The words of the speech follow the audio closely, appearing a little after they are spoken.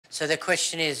So the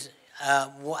question is,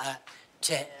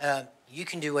 you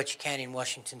can do what you can in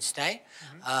Washington State.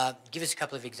 Give us a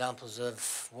couple of examples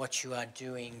of what you are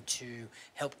doing to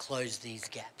help close these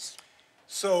gaps.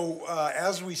 So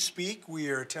as we speak, we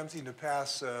are attempting to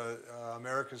pass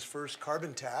America's first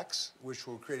carbon tax, which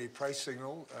will create a price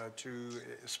signal to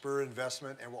spur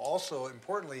investment, and will also,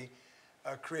 importantly,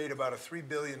 create about a $3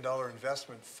 billion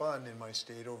investment fund in my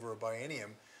state over a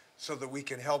biennium, so that we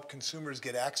can help consumers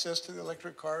get access to the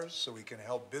electric cars, so we can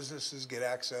help businesses get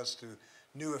access to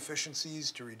new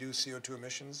efficiencies to reduce CO2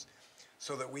 emissions,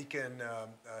 so that we can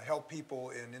help people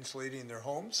in insulating their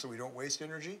homes so we don't waste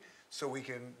energy, so we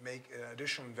can make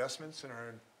additional investments in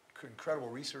our incredible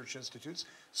research institutes,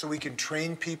 so we can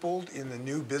train people in the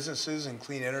new businesses in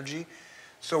clean energy.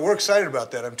 So we're excited about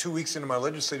that. I'm 2 weeks into my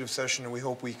legislative session, and we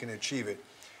hope we can achieve it.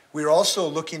 We're also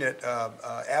looking at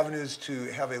avenues to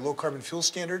have a low-carbon fuel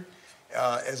standard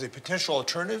as a potential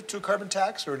alternative to a carbon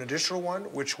tax, or an additional one,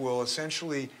 which will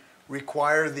essentially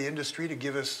require the industry to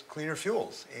give us cleaner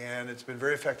fuels. And it's been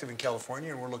very effective in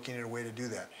California, and we're looking at a way to do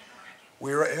that.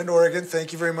 We're in Oregon.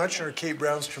 Thank you very much under Kate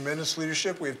Brown's tremendous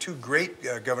leadership. We have two great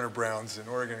Governor Browns in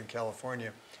Oregon and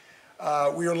California.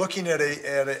 We are looking at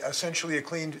essentially a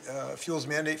clean fuels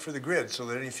mandate for the grid, so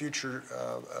that any future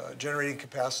generating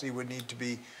capacity would need to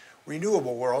be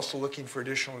renewable. We're also looking for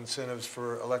additional incentives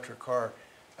for electric car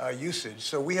usage.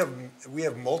 So we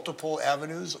have multiple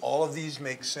avenues. All of these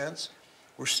make sense.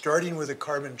 We're starting with a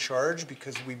carbon charge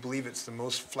because we believe it's the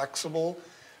most flexible,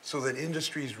 so that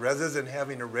industries, rather than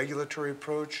having a regulatory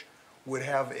approach, would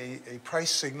have a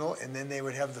price signal, and then they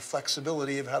would have the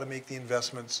flexibility of how to make the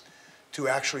investments to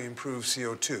actually improve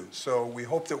CO2. So we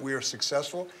hope that we are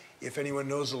successful. If anyone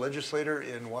knows a legislator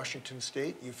in Washington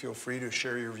State, you feel free to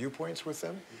share your viewpoints with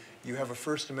them. You have a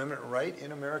First Amendment right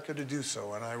in America to do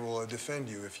so, and I will defend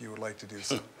you if you would like to do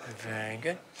so. Very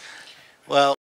good. Well,